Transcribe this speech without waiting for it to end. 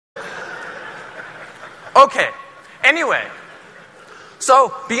Okay. Anyway,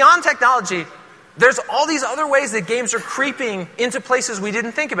 so beyond technology, there's all these other ways that games are creeping into places we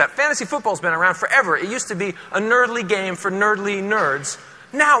didn't think about. Fantasy football's been around forever. It used to be a nerdly game for nerdly nerds.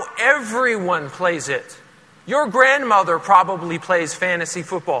 Now everyone plays it. Your grandmother probably plays fantasy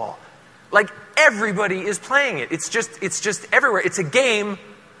football. Like, everybody is playing it. It's just everywhere. It's a game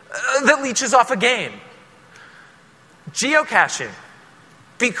that leeches off a game. Geocaching.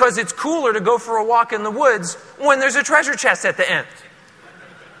 Because it's cooler to go for a walk in the woods when there's a treasure chest at the end.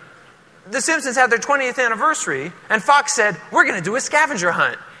 The Simpsons had their 20th anniversary, and Fox said, we're going to do a scavenger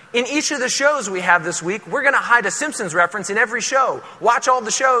hunt. In each of the shows we have this week, we're going to hide a Simpsons reference in every show. Watch all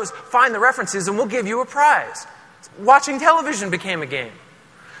the shows, find the references, and we'll give you a prize. Watching television became a game.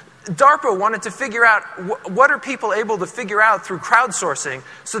 DARPA wanted to figure out what are people able to figure out through crowdsourcing,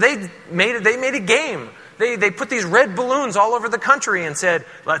 so they made a game. They put these red balloons all over the country and said,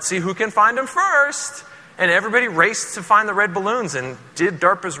 let's see who can find them first. And everybody raced to find the red balloons and did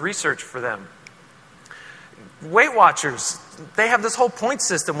DARPA's research for them. Weight Watchers, they have this whole point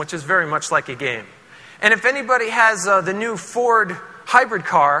system, which is very much like a game. And if anybody has the new Ford hybrid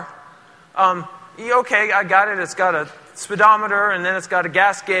car, okay, I got it. It's got a speedometer, and then it's got a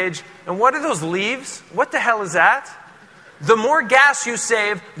gas gauge. And what are those leaves? What the hell is that? The more gas you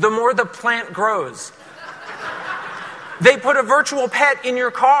save, the more the plant grows. They put a virtual pet in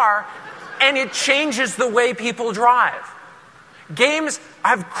your car, and it changes the way people drive. Games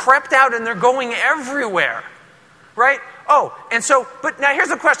have crept out, and they're going everywhere. Right? Oh, and so, but now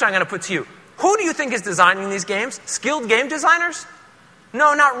here's a question I'm going to put to you. Who do you think is designing these games? Skilled game designers?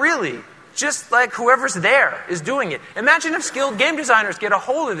 No, not really. Just like whoever's there is doing it. Imagine if skilled game designers get a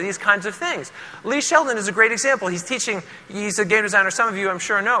hold of these kinds of things. Lee Sheldon is a great example. He's a game designer, some of you I'm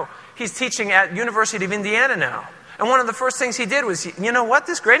sure know. He's teaching at University of Indiana now. And one of the first things he did was, you know what,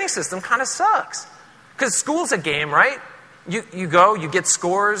 this grading system kind of sucks. Because school's a game, right? You go, you get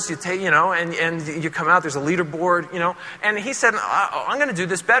scores, you take, and you come out, there's a leaderboard, And he said, I'm going to do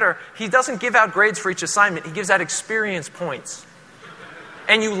this better. He doesn't give out grades for each assignment. He gives out experience points.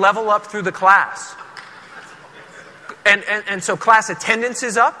 And you level up through the class. And so class attendance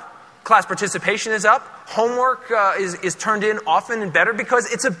is up. Class participation is up. Homework is turned in often and better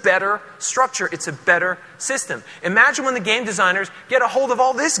because it's a better structure. It's a better system. Imagine when the game designers get a hold of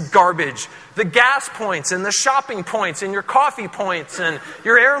all this garbage. The gas points and the shopping points and your coffee points and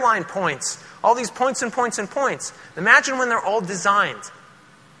your airline points. All these points and points and points. Imagine when they're all designed.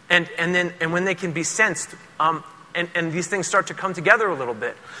 And when they can be sensed. And these things start to come together a little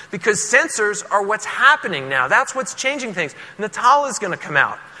bit. Because sensors are what's happening now. That's what's changing things. Natal is going to come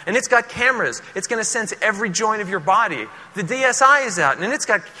out. And it's got cameras. It's going to sense every joint of your body. The DSi is out, and it's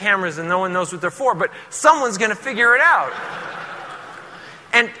got cameras, and no one knows what they're for. But someone's going to figure it out.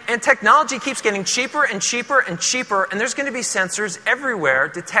 And technology keeps getting cheaper and cheaper and cheaper, and there's going to be sensors everywhere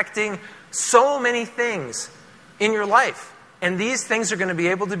detecting so many things in your life. And these things are going to be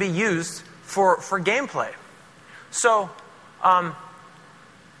able to be used for gameplay. So,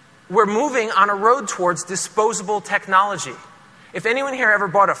 we're moving on a road towards disposable technology. If anyone here ever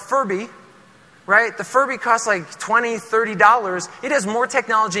bought a Furby, right? The Furby costs like $20, $30. It has more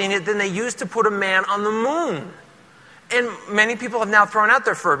technology in it than they used to put a man on the moon. And many people have now thrown out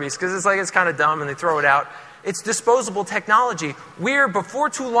their Furbies because it's kind of dumb and they throw it out. It's disposable technology. We're, before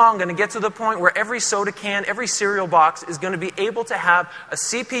too long, going to get to the point where every soda can, every cereal box is going to be able to have a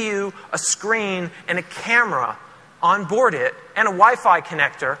CPU, a screen, and a camera on board it, and a Wi-Fi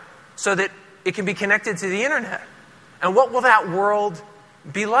connector so that it can be connected to the internet. And what will that world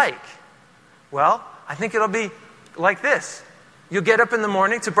be like? Well, I think it'll be like this. You'll get up in the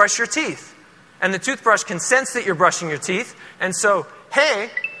morning to brush your teeth. And the toothbrush can sense that you're brushing your teeth. And so, hey,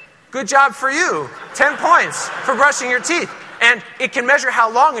 good job for you. 10 points for brushing your teeth. And it can measure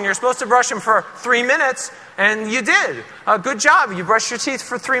how long, and you're supposed to brush them for 3 minutes. And you did. Good job. You brushed your teeth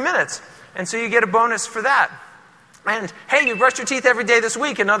for 3 minutes. And so you get a bonus for that. And, hey, you brushed your teeth every day this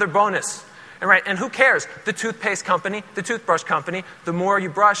week, another bonus. And who cares? The toothpaste company, the toothbrush company, the more you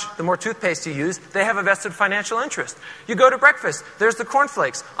brush, the more toothpaste you use, they have a vested financial interest. You go to breakfast, there's the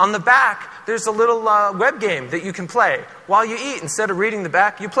cornflakes. On the back, there's a little web game that you can play. While you eat, instead of reading the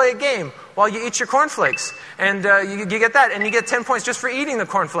back, you play a game while you eat your cornflakes. And you get that, and you get 10 points just for eating the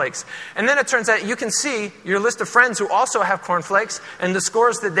cornflakes. And then it turns out you can see your list of friends who also have cornflakes and the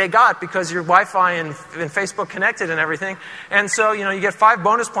scores that they got because you're Wi-Fi and Facebook connected and everything. And so, you get 5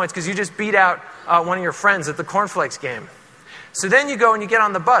 bonus points because you just beat out one of your friends at the cornflakes game. So then you go and you get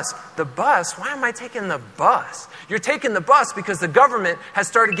on the bus. The bus? Why am I taking the bus? You're taking the bus because the government has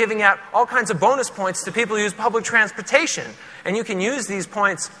started giving out all kinds of bonus points to people who use public transportation. And you can use these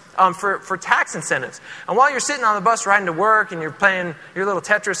points for tax incentives. And while you're sitting on the bus riding to work and you're playing your little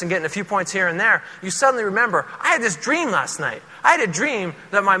Tetris and getting a few points here and there, you suddenly remember, I had this dream last night. I had a dream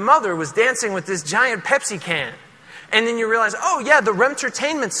that my mother was dancing with this giant Pepsi can. And then you realize, oh yeah, the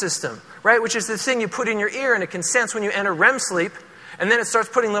REM-tertainment system, right? Which is the thing you put in your ear and it can sense when you enter REM sleep. And then it starts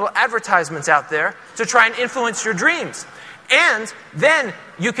putting little advertisements out there to try and influence your dreams. And then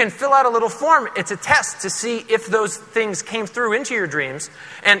you can fill out a little form. It's a test to see if those things came through into your dreams.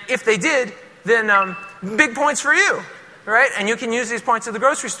 And if they did, then big points for you, right? And you can use these points at the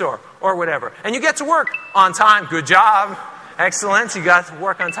grocery store or whatever. And you get to work on time. Good job. Excellent. You got to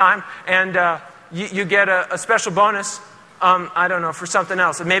work on time. And you get a special bonus, I don't know, for something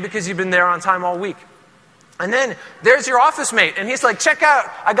else. Maybe because you've been there on time all week. And then there's your office mate. And he's like, check out,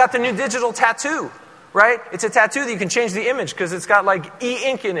 I got the new digital tattoo, right? It's a tattoo that you can change the image because it's got like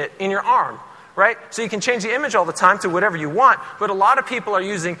e-ink in it in your arm, right? So you can change the image all the time to whatever you want. But a lot of people are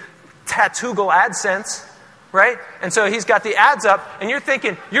using Tatoos Adsense, right? And so he's got the ads up. And you're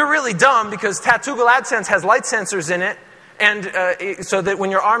thinking, you're really dumb because Tatoos Adsense has light sensors in it. And so that when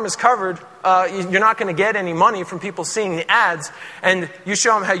your arm is covered, you're not going to get any money from people seeing the ads. And you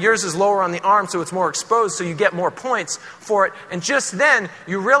show them how yours is lower on the arm so it's more exposed, so you get more points for it. And just then,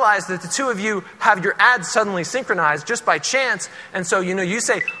 you realize that the two of you have your ads suddenly synchronized just by chance. And so, you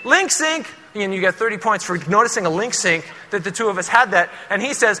say, link sync, and you get 30 points for noticing a link sync that the two of us had that. And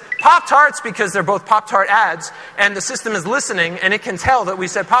he says, Pop-Tarts, because they're both Pop-Tart ads, and the system is listening, and it can tell that we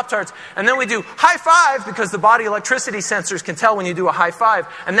said Pop-Tarts. And then we do high five, because the body electricity sensors can tell when you do a high five.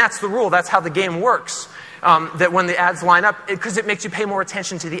 And that's the rule. That's how the game works. That when the ads line up, because it makes you pay more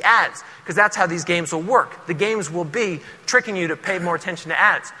attention to the ads. Because that's how these games will work. The games will be tricking you to pay more attention to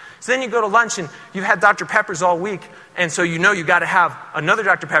ads. So then you go to lunch, and you've had Dr. Peppers all week, and so you got to have another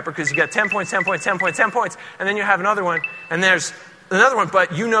Dr. Pepper because you got 10 points, 10 points, 10 points, 10 points, and then you have another one, and there's another one, but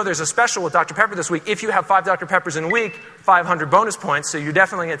there's a special with Dr. Pepper this week. If you have 5 Dr. Peppers in a week, 500 bonus points, so you're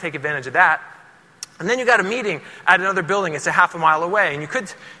definitely going to take advantage of that. And then you got a meeting at another building. It's a half a mile away. And you could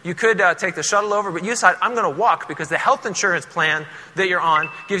take the shuttle over, but you decide, I'm going to walk because the health insurance plan that you're on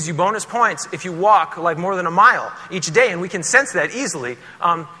gives you bonus points if you walk like more than a mile each day. And we can sense that easily,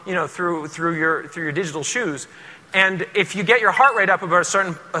 through your digital shoes. And if you get your heart rate up about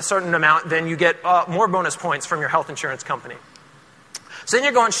a certain amount, then you get more bonus points from your health insurance company. So then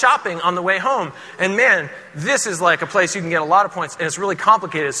you're going shopping on the way home. And man, this is like a place you can get a lot of points. And it's really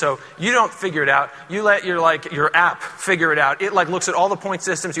complicated. So you don't figure it out. You let your app figure it out. It looks at all the point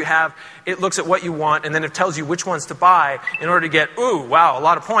systems you have. It looks at what you want. And then it tells you which ones to buy in order to get, ooh, wow, a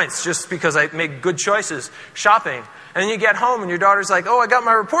lot of points just because I made good choices shopping. And then you get home and your daughter's like, oh, I got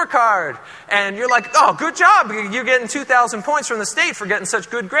my report card. And you're like, oh, good job. You're getting 2,000 points from the state for getting such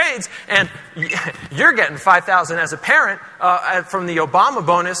good grades. And you're getting 5,000 as a parent from the Obama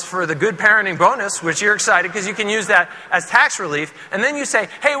bonus for the good parenting bonus, which you're excited because you can use that as tax relief. And then you say,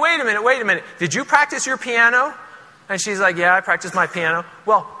 hey, wait a minute. Did you practice your piano? And she's like, yeah, I practiced my piano.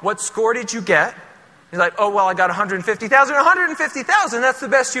 Well, what score did you get? He's like, oh, well, I got 150,000. 150,000, that's the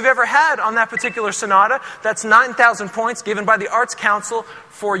best you've ever had on that particular sonata. That's 9,000 points given by the Arts Council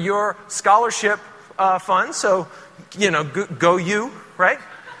for your scholarship fund. So, go you, right?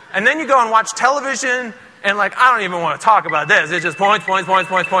 And then you go and watch television, and I don't even want to talk about this. It's just points.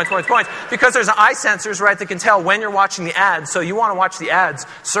 Because there's eye sensors, right, that can tell when you're watching the ads. So you want to watch the ads,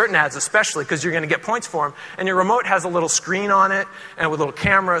 certain ads especially, because you're going to get points for them. And your remote has a little screen on it and with a little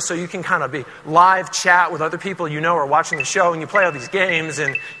camera, so you can kind of be live chat with other people are watching the show, and you play all these games,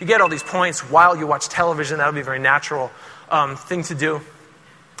 and you get all these points while you watch television. That'll be a very natural thing to do.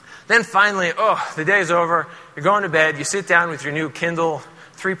 Then finally, the day's over. You're going to bed. You sit down with your new Kindle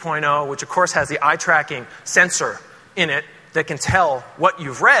 3.0, which of course has the eye tracking sensor in it that can tell what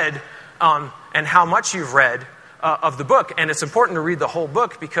you've read and how much you've read of the book. And it's important to read the whole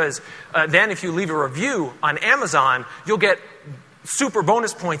book because then if you leave a review on Amazon, you'll get super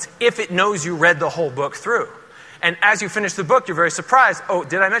bonus points if it knows you read the whole book through. And as you finish the book, you're very surprised. Oh,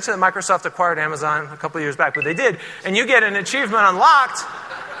 did I mention that Microsoft acquired Amazon a couple of years back? But they did. And you get an achievement unlocked.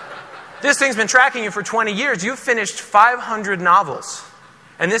 This thing's been tracking you for 20 years. You've finished 500 novels.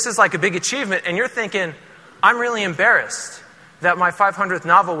 And this is like a big achievement, and you're thinking, I'm really embarrassed that my 500th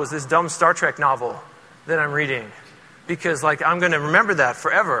novel was this dumb Star Trek novel that I'm reading. Because I'm going to remember that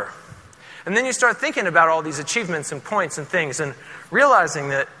forever. And then you start thinking about all these achievements and points and things, and realizing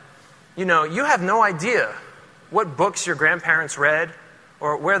that, you have no idea what books your grandparents read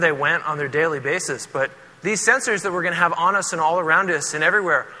or where they went on their daily basis, but These sensors that we're going to have on us and all around us and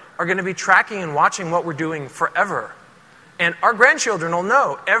everywhere are going to be tracking and watching what we're doing forever. And our grandchildren will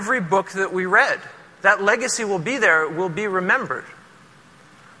know every book that we read. That legacy will be there, it will be remembered.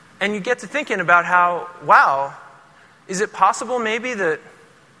 And you get to thinking about how, wow, is it possible maybe that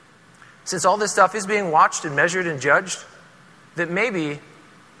since all this stuff is being watched and measured and judged, that maybe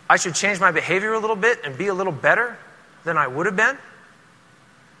I should change my behavior a little bit and be a little better than I would have been?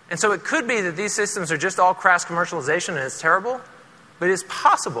 And so it could be that these systems are just all crass commercialization and it's terrible, but it's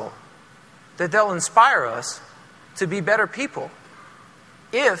possible that they'll inspire us to be better people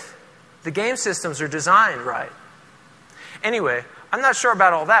if the game systems are designed right. Anyway, I'm not sure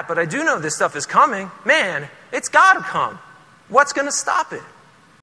about all that, but I do know this stuff is coming. Man, it's got to come. What's going to stop it?